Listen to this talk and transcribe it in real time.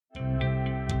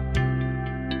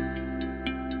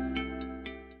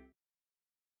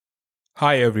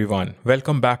Hi everyone,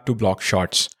 welcome back to Block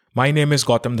Shots. My name is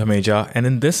Gautam Dhameja, and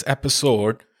in this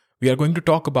episode, we are going to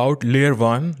talk about layer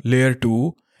 1, layer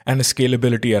 2, and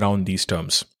scalability around these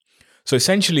terms. So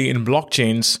essentially in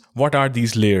blockchains, what are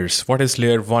these layers? What is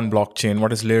layer 1 blockchain?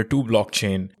 What is layer 2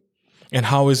 blockchain? And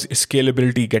how is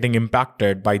scalability getting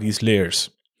impacted by these layers?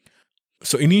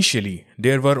 So initially,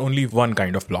 there were only one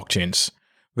kind of blockchains,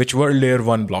 which were layer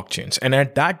 1 blockchains. And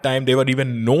at that time, they were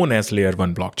even known as layer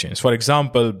 1 blockchains. For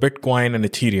example, Bitcoin and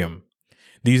Ethereum.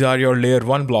 These are your layer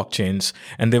 1 blockchains,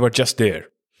 and they were just there.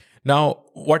 Now,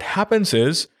 what happens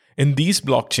is, in these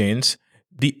blockchains,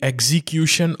 the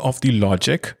execution of the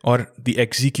logic or the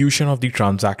execution of the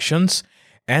transactions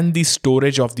and the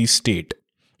storage of the state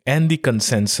and the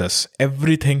consensus,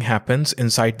 everything happens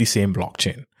inside the same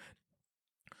blockchain.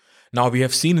 Now, we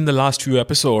have seen in the last few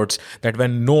episodes that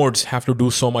when nodes have to do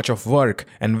so much of work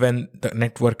and when the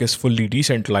network is fully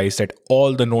decentralized, that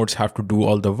all the nodes have to do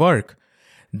all the work,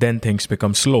 then things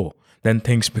become slow. Then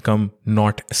things become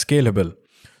not scalable.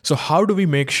 So how do we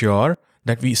make sure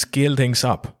that we scale things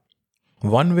up?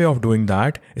 One way of doing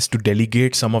that is to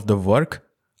delegate some of the work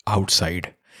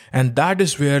outside. And that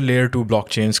is where layer 2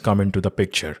 blockchains come into the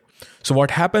picture. So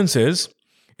what happens is,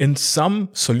 in some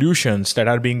solutions that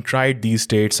are being tried these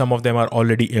days, some of them are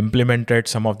already implemented,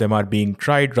 some of them are being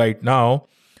tried right now.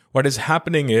 What is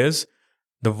happening is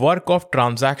the work of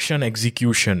transaction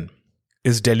execution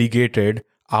is delegated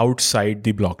outside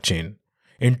the blockchain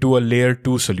into a layer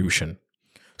 2 solution,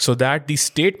 so that the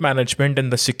state management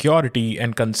and the security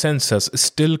and consensus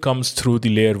still comes through the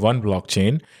layer 1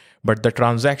 blockchain, but the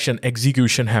transaction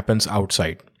execution happens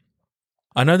outside.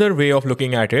 Another way of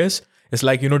looking at it is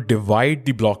divide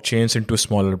the blockchains into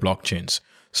smaller blockchains.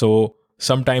 So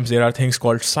sometimes there are things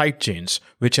called side chains,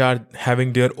 which are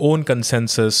having their own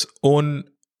consensus, own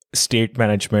state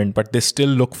management, but they still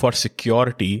look for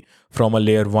security from a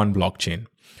layer 1 blockchain.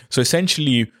 So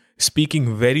essentially,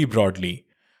 speaking very broadly,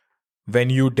 when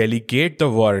you delegate the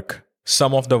work,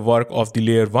 some of the work of the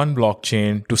layer 1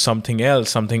 blockchain to something else,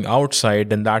 something outside,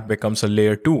 then that becomes a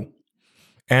layer 2.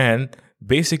 And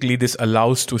basically, this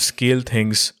allows to scale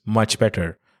things much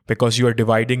better because you are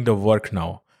dividing the work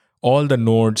now. All the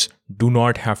nodes do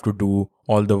not have to do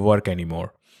all the work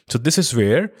anymore. So this is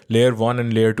where layer 1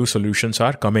 and layer 2 solutions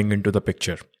are coming into the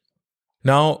picture.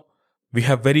 Now, we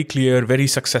have very clear, very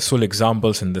successful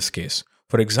examples in this case.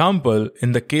 For example,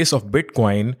 in the case of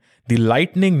Bitcoin, the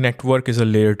Lightning Network is a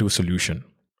layer 2 solution.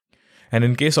 And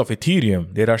in case of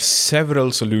Ethereum, there are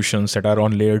several solutions that are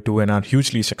on layer 2 and are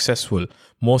hugely successful.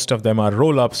 Most of them are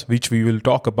rollups, which we will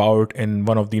talk about in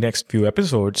one of the next few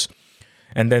episodes.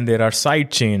 And then there are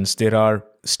side chains, there are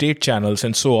state channels,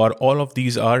 and so on. All of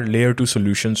these are layer 2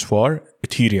 solutions for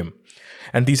Ethereum.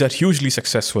 And these are hugely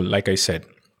successful, like I said.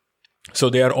 So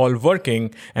they are all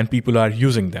working and people are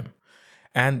using them.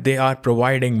 And they are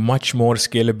providing much more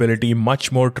scalability,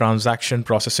 much more transaction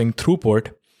processing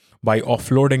throughput by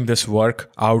offloading this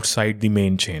work outside the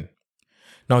main chain.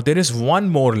 Now, there is one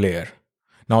more layer.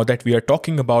 Now that we are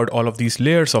talking about all of these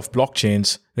layers of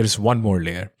blockchains, there is one more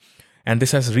layer. And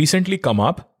this has recently come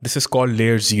up. This is called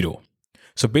layer 0.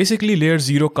 So basically, layer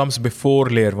 0 comes before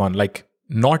layer 1, like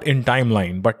not in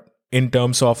timeline, but in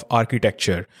terms of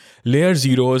architecture. Layer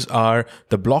 0s are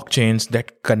the blockchains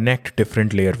that connect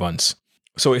different layer 1s.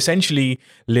 So essentially,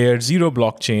 layer 0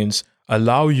 blockchains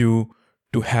allow you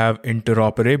to have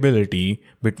interoperability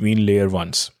between layer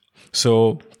 1s.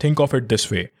 So think of it this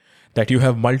way, that you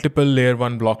have multiple layer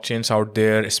 1 blockchains out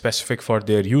there specific for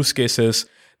their use cases.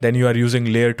 Then you are using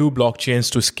layer 2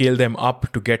 blockchains to scale them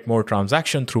up to get more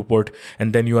transaction throughput.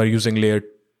 And then you are using layer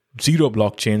 0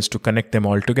 blockchains to connect them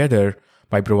all together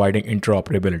by providing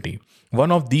interoperability.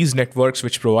 One of these networks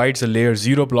which provides a layer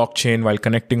 0 blockchain while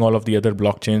connecting all of the other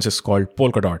blockchains is called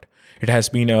Polkadot. It has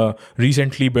been a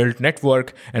recently built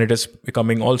network, and it is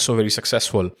becoming also very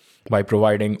successful by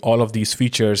providing all of these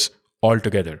features all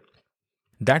together.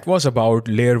 That was about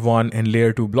layer 1 and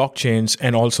layer 2 blockchains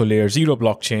and also layer 0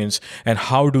 blockchains and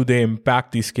how do they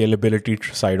impact the scalability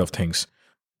side of things.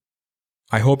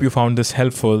 I hope you found this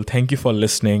helpful. Thank you for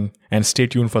listening and stay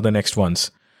tuned for the next ones.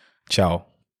 Ciao.